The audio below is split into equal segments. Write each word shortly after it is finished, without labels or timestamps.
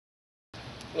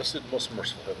Blessed and most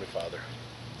merciful Heavenly Father,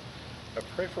 I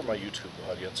pray for my YouTube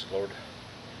audience, Lord.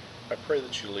 I pray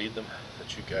that you lead them,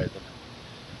 that you guide them,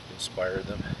 inspire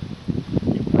them,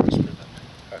 you prosper them.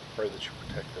 I pray that you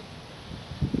protect them.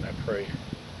 And I pray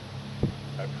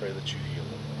that you heal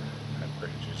them, Lord. I pray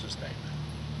in Jesus' name.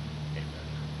 Amen.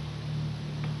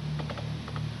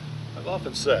 I've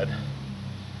often said,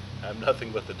 I'm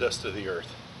nothing but the dust of the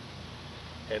earth.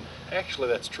 And actually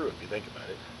that's true if you think about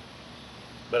it.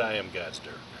 But I am God's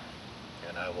dirt.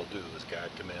 And I will do as God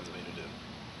commands me to do.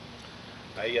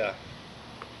 I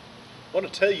want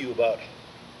to tell you about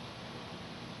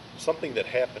something that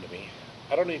happened to me.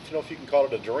 I don't even know if you can call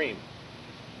it a dream.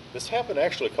 This happened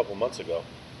actually a couple months ago.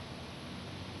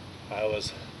 I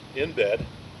was in bed,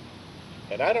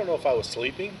 and I don't know if I was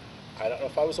sleeping. I don't know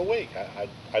if I was awake. I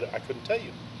couldn't tell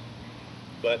you.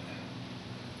 But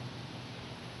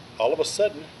all of a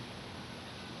sudden,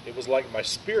 it was like my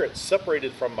spirit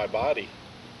separated from my body,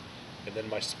 and then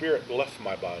my spirit left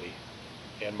my body.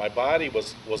 And my body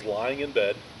was lying in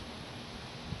bed,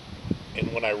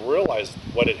 and when I realized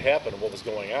what had happened and what was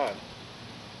going on,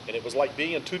 and it was like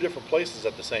being in two different places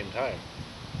at the same time.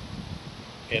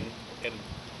 And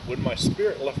when my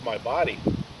spirit left my body,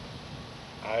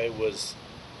 I was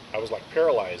like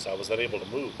paralyzed. I was unable to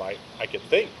move. I could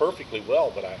think perfectly well,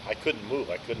 but I couldn't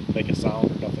move. I couldn't make a sound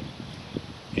or nothing.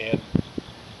 And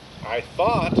I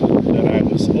thought that I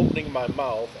was opening my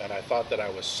mouth, and I thought that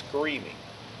I was screaming.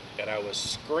 And I was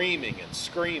screaming and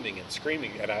screaming and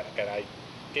screaming, and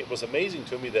it was amazing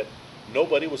to me that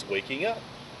nobody was waking up.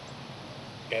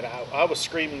 And I was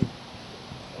screaming,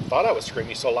 I thought I was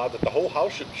screaming so loud that the whole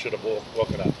house should have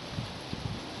woken up.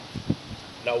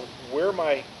 Now, where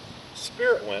my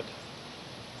spirit went,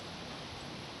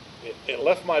 it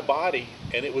left my body,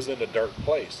 and it was in a dark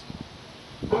place.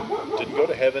 Didn't go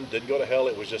to heaven, didn't go to hell.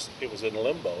 It was in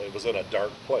limbo. It was in a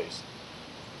dark place.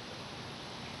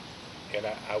 And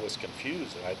I was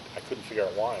confused, and I couldn't figure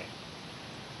out why.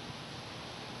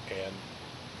 And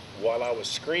while I was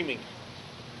screaming,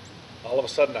 all of a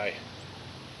sudden I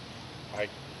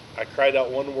cried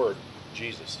out one word,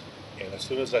 Jesus. And as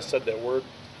soon as I said that word,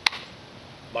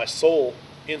 my soul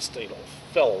instantly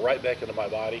fell right back into my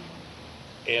body.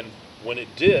 And when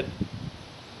it did,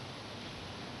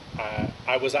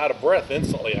 I was out of breath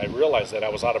instantly. I realized that I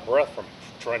was out of breath from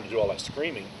trying to do all that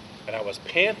screaming. And I was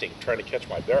panting, trying to catch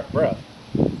my breath.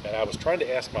 And I was trying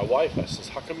to ask my wife, I says,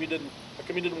 how come you didn't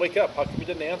wake up? How come you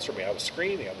didn't answer me? I was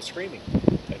screaming. And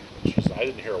she said, I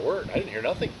didn't hear a word. I didn't hear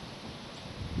nothing.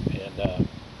 And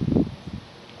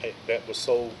that was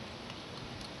so,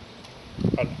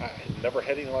 I had never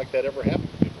had anything like that ever happen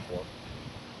to me before.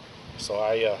 So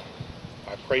I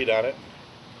prayed on it.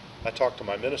 I talked to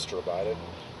my minister about it.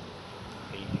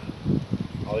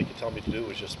 All he could tell me to do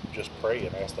was just pray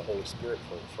and ask the Holy Spirit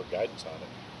for guidance on it.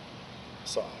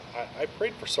 So I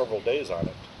prayed for several days on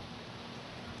it.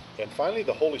 And finally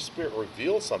the Holy Spirit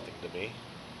revealed something to me.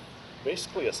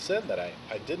 Basically a sin that I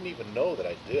didn't even know that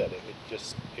I did.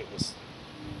 It was,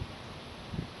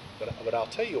 but I'll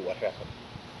tell you what happened.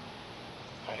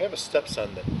 I have a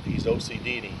stepson that he's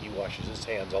OCD, and he washes his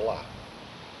hands a lot.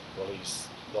 Well,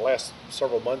 the last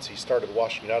several months he started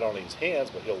washing not only his hands,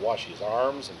 but he'll wash his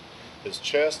arms and his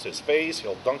chest, his face.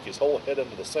 He'll dunk his whole head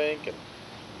into the sink, and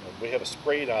we have a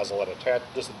spray nozzle that it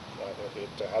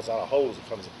has on a hose that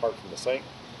comes apart from the sink,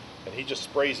 and he just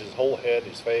sprays his whole head,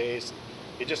 his face.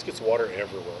 It just gets water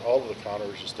everywhere, all over the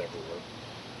counters, just everywhere,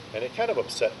 and it kind of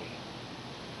upset me.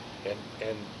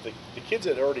 And the kids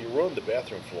had already ruined the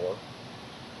bathroom floor,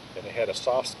 and it had a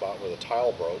soft spot where the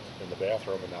tile broke in the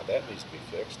bathroom, and now that needs to be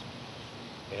fixed.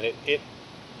 And it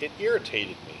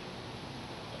irritated me.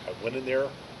 I went in there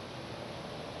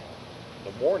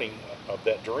the morning of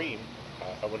that dream.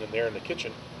 I went in there in the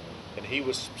kitchen, and he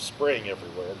was spraying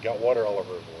everywhere, got water all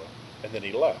over everywhere, and then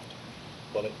he left.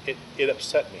 Well, it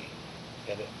upset me,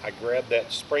 and I grabbed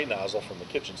that spray nozzle from the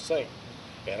kitchen sink,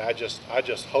 and I just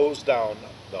hosed down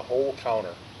the whole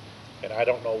counter, and I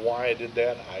don't know why I did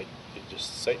that.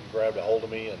 Satan grabbed a hold of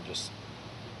me,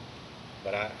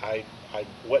 but I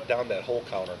wet down that whole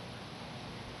counter,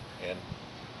 and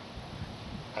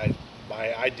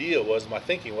my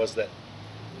thinking was that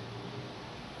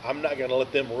I'm not going to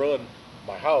let them ruin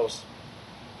my house.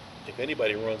 If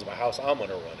anybody ruins my house, I'm going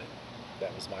to ruin it.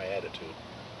 That was my attitude.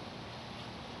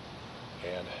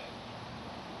 And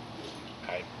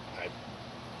I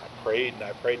prayed and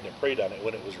I prayed and I prayed on it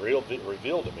when it was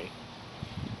revealed to me,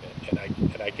 and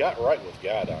I got right with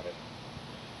God on it.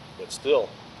 But still,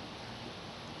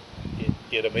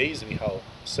 it amazed me how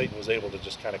Satan was able to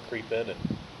just kind of creep in and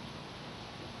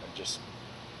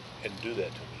do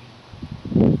that to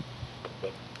me.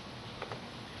 But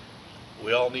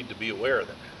we all need to be aware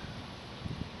that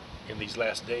in these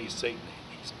last days, Satan,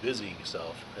 he's busying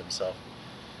himself,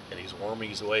 and he's worming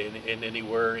his way in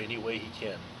anywhere, any way he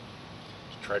can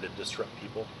to try to disrupt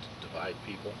people, to divide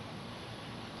people.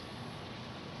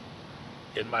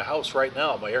 In my house right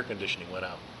now, my air conditioning went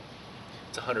out.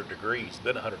 It's 100 degrees. It's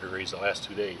been 100 degrees the last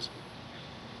 2 days.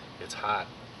 It's hot.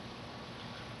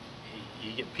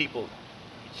 You get people,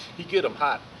 you get them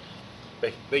hot,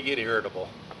 they get irritable,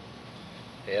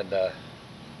 and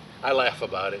I laugh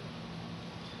about it.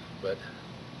 But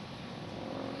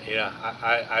yeah,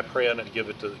 I pray on it and give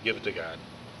it to God,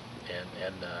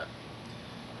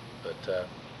 but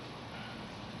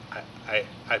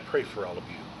I pray for all of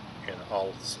you in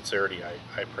all sincerity.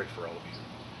 I pray for all of you.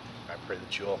 I pray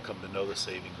that you all come to know the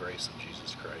saving grace of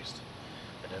Jesus Christ.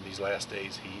 And in these last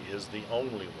days, He is the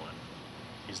only one.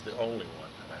 He's the only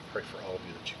one. And I pray for all of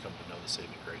you that you come to know the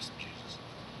saving grace of Jesus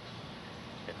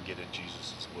and get in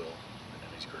Jesus' will and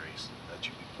in His grace, that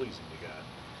you be pleasing to God.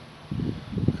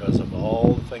 Because of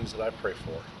all the things that I pray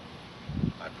for,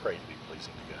 I pray to be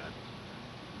pleasing to God.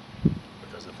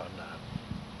 Because if I'm not,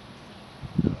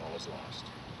 then all is lost.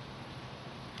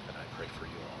 And I pray for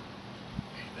you